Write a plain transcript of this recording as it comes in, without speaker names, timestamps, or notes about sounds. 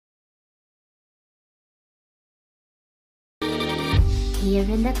Here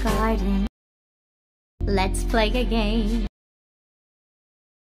in the garden, let's play a game.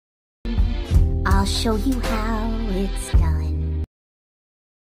 I'll show you how it's done.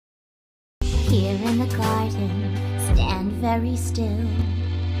 Here in the garden, stand very still.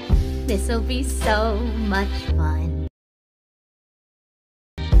 This'll be so much fun.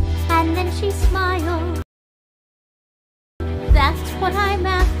 And then she smiled. That's what I'm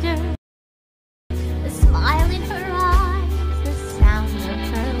after. The smile in her eyes, the sound of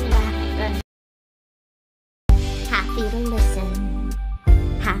her laughter. Happy to listen,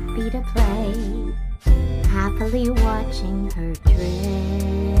 happy to play, happily watching her drift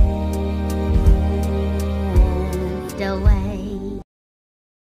away.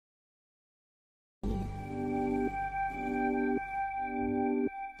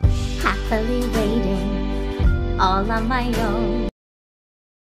 Happily waiting, all on my own,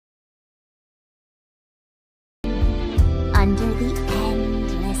 under the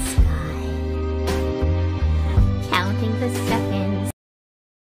endless sky, counting the seconds,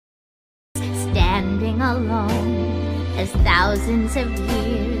 standing alone as thousands of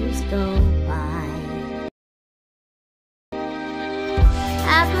years go by.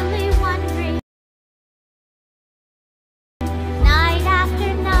 Happily wondering, night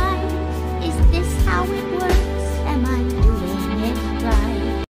after night, is this how it works? Am I doing it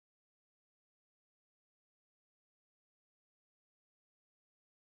right?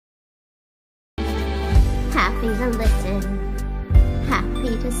 Happy to listen,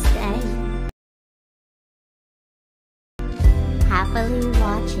 happy to stay, happily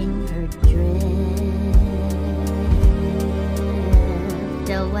watching her drift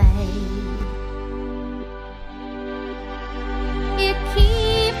away. You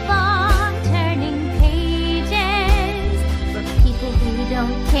keep on turning pages for people who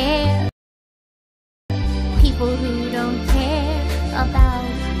don't care, people who don't care about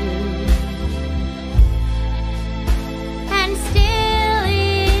you. And still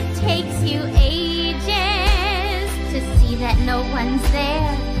it takes you ages to see that no one's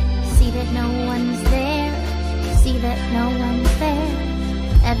there, see that no one's there, see that no one's there.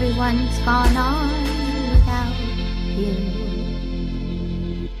 Everyone's gone on without you.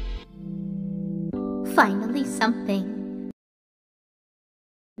 Finally something,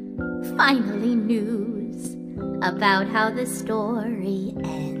 finally news about how the story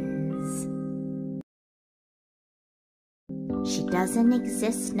ends. She doesn't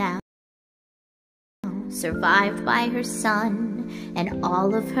exist now, survived by her son and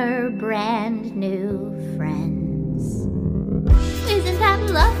all of her brand new friends. Isn't that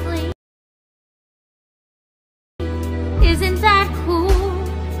lovely?